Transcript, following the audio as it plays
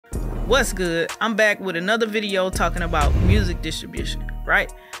What's good? I'm back with another video talking about music distribution, right?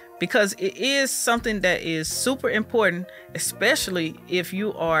 Because it is something that is super important, especially if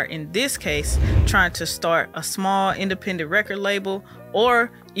you are, in this case, trying to start a small independent record label,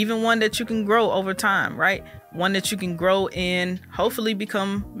 or even one that you can grow over time, right? One that you can grow and hopefully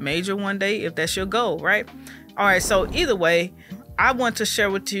become major one day if that's your goal, right? All right, so either way, I want to share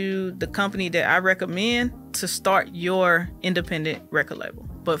with you the company that I recommend to start your independent record label.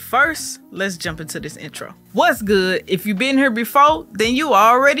 But first, let's jump into this intro. What's good? If you've been here before, then you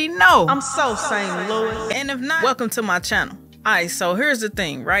already know. I'm so St. Louis. And if not, welcome to my channel. Alright, so here's the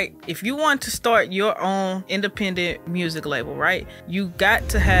thing, right? If you want to start your own independent music label, right? You got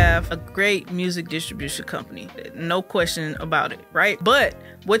to have a great music distribution company. No question about it, right? But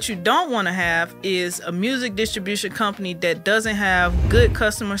what you don't want to have is a music distribution company that doesn't have good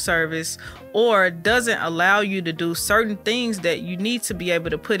customer service or doesn't allow you to do certain things that you need to be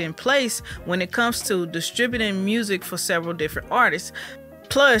able to put in place when it comes to distributing music for several different artists.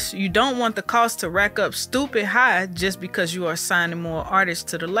 Plus, you don't want the cost to rack up stupid high just because you are signing more artists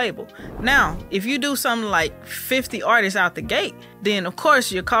to the label. Now, if you do something like 50 artists out the gate, then of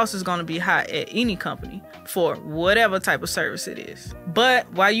course your cost is going to be high at any company for whatever type of service it is. But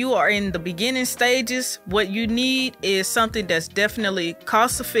while you are in the beginning stages, what you need is something that's definitely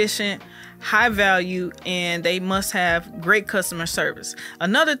cost efficient, high value, and they must have great customer service.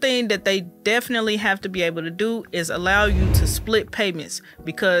 Another thing that they definitely have to be able to do is allow you to split payments,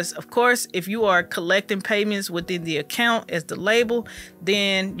 because of course if you are collecting payments within the account as the label,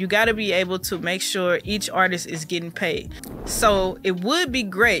 then you got to be able to make sure each artist is getting paid. So it would be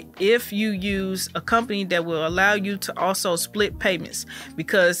great if you use a company that will allow you to also split payments,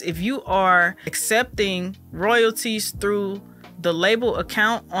 because if you are accepting royalties through the label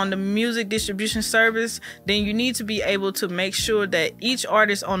account on the music distribution service, then you need to be able to make sure that each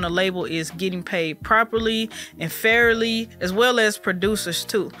artist on the label is getting paid properly and fairly, as well as producers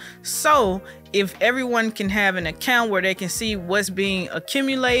too. So if everyone can have an account where they can see what's being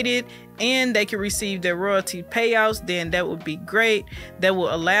accumulated and they can receive their royalty payouts, then that would be great. That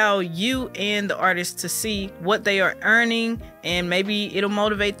will allow you and the artist to see what they are earning, and maybe it'll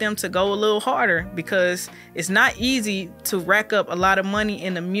motivate them to go a little harder, because it's not easy to rack up a lot of money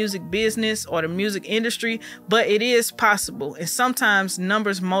in the music business or the music industry, but it is possible, and sometimes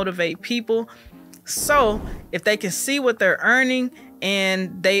numbers motivate people. So if they can see what they're earning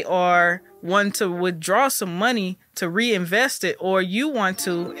and they are want to withdraw some money to reinvest it, or you want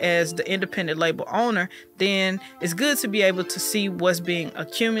to as the independent label owner, then it's good to be able to see what's being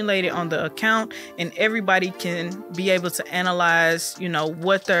accumulated on the account, and everybody can be able to analyze, you know,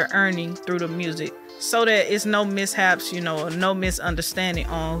 what they're earning through the music, so that it's no mishaps, you know, no misunderstanding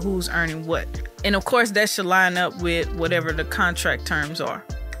on who's earning what. And of course that should line up with whatever the contract terms are.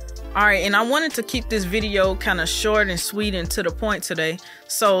 All right, and I wanted to keep this video kind of short and sweet and to the point today.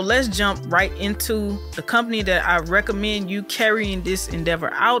 So let's jump right into the company that I recommend you carrying this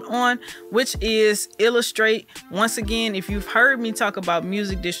endeavor out on, which is Illustrate. Once again, if you've heard me talk about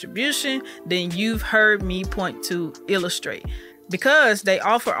music distribution, then you've heard me point to Illustrate, because they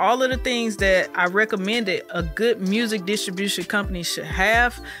offer all of the things that I recommended a good music distribution company should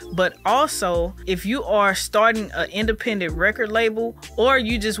have. But also, if you are starting an independent record label, or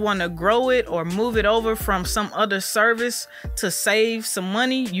you just want to grow it or move it over from some other service to save some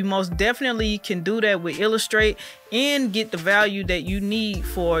money, you most definitely can do that with Illustrate and get the value that you need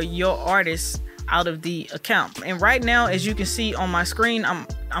for your artists out of the account. And right now, as you can see on my screen, I'm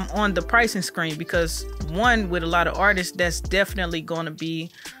on the pricing screen, because one, with a lot of artists, that's definitely going to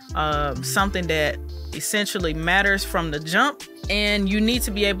be something that essentially matters from the jump, and you need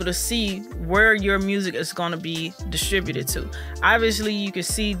to be able to see where your music is going to be distributed to. Obviously, you can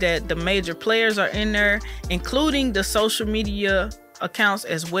see that the major players are in there, including the social media accounts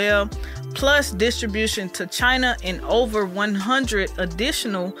as well, plus distribution to China and over 100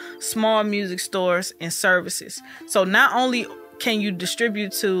 additional small music stores and services. So not only can you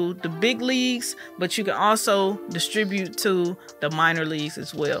distribute to the big leagues, but you can also distribute to the minor leagues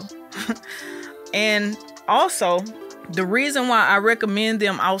as well. And also, the reason why I recommend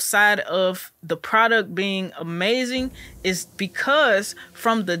them outside of the product being amazing is because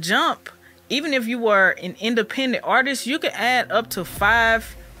from the jump, even if you were an independent artist, you can add up to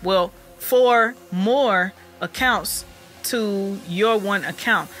 4 more accounts to your one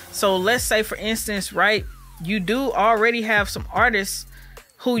account. So let's say, for instance, right, you do already have some artists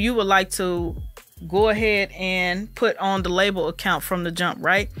who you would like to go ahead and put on the label account from the jump,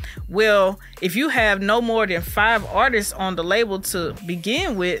 right? Well, if you have no more than 5 artists on the label to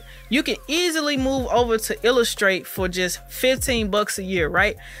begin with, you can easily move over to Illustrate for just 15 bucks a year,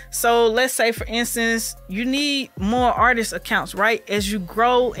 right? So let's say, for instance, you need more artist accounts, right? As you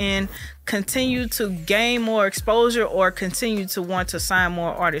grow and continue to gain more exposure or continue to want to sign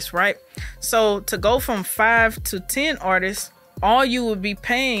more artists, right? So to go from 5 to 10 artists, all you would be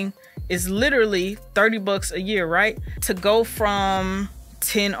paying is literally 30 bucks a year, right? To go from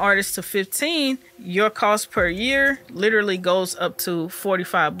 10 artists to 15, your cost per year literally goes up to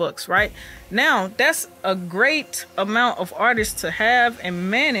 45 bucks, right? Now, that's a great amount of artists to have and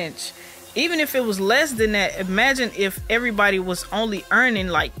manage. Even if it was less than that, imagine if everybody was only earning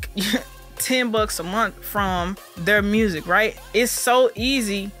like 10 bucks a month from their music, right? It's so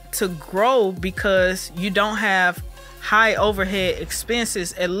easy to grow because you don't have high overhead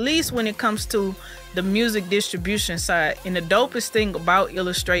expenses, at least when it comes to the music distribution side. And the dopest thing about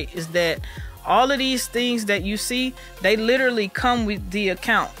Illustrate is that all of these things that you see, they literally come with the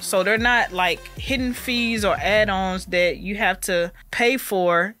account. So they're not like hidden fees or add-ons that you have to pay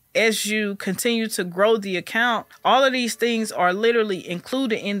for as you continue to grow the account. All of these things are literally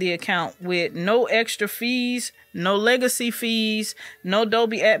included in the account with no extra fees, no legacy fees, no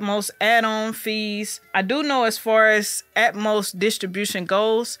Dolby Atmos add-on fees. I do know as far as Atmos distribution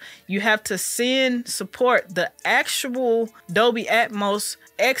goes, you have to support the actual Dolby Atmos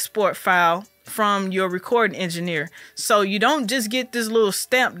export file from your recording engineer. So you don't just get this little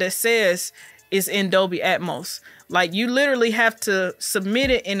stamp that says it's in Dolby Atmos. Like, you literally have to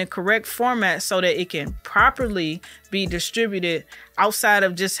submit it in the correct format so that it can properly be distributed, outside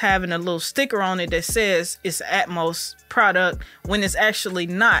of just having a little sticker on it that says it's Atmos product when it's actually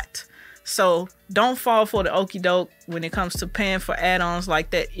not. So don't fall for the okie doke when it comes to paying for add-ons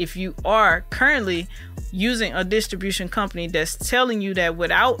like that if you are currently using a distribution company that's telling you that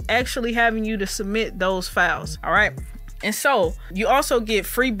without actually having you to submit those files. All right. And so you also get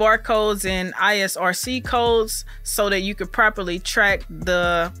free barcodes and ISRC codes so that you could properly track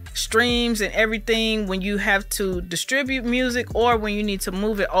the streams and everything when you have to distribute music or when you need to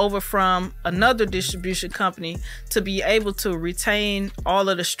move it over from another distribution company, to be able to retain all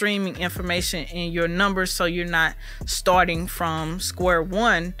of the streaming information in your numbers so you're not starting from square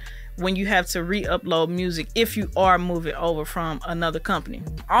one when you have to re-upload music if you are moving over from another company.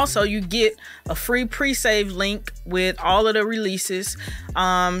 Also, you get a free pre-save link with all of the releases.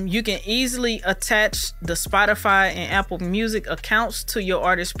 You can easily attach the Spotify and Apple Music accounts to your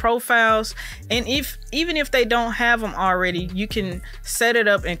artist profiles, and even if they don't have them already, you can set it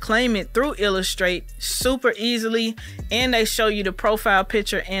up and claim it through Illustrate super easily, and they show you the profile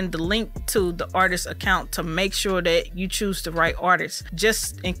picture and the link to the artist account to make sure that you choose the right artist,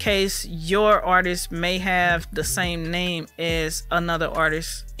 just in case your artist may have the same name as another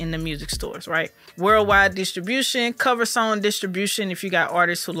artist in the music stores, right? Worldwide distribution, cover song distribution if you got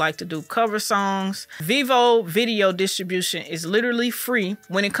artists who like to do cover songs. Vivo video distribution is literally free.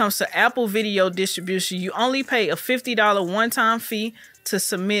 When it comes to Apple video distribution, you only pay a $50 one-time fee to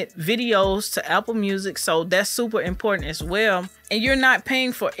submit videos to Apple Music, so that's super important as well. And you're not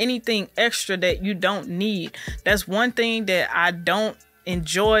paying for anything extra that you don't need. That's one thing that I don't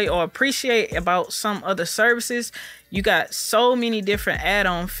enjoy or appreciate about some other services. You got so many different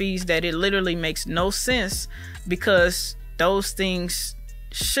add-on fees that it literally makes no sense, because those things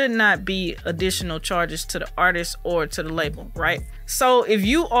should not be additional charges to the artist or to the label, right? So if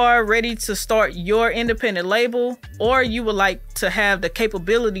you are ready to start your independent label, or you would like to have the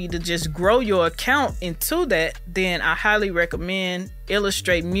capability to just grow your account into that, then I highly recommend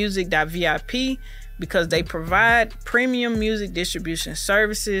illustratemusic.vip, because they provide premium music distribution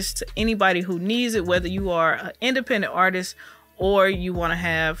services to anybody who needs it, whether you are an independent artist or you want to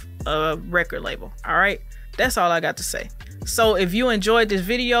have a record label. All right, that's all I got to say. So if you enjoyed this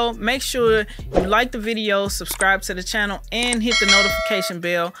video, make sure you like the video, subscribe to the channel, and hit the notification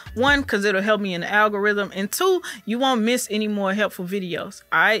bell. 1, because it'll help me in the algorithm, and 2, you won't miss any more helpful videos.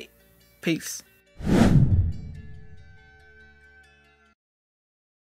 All right, peace.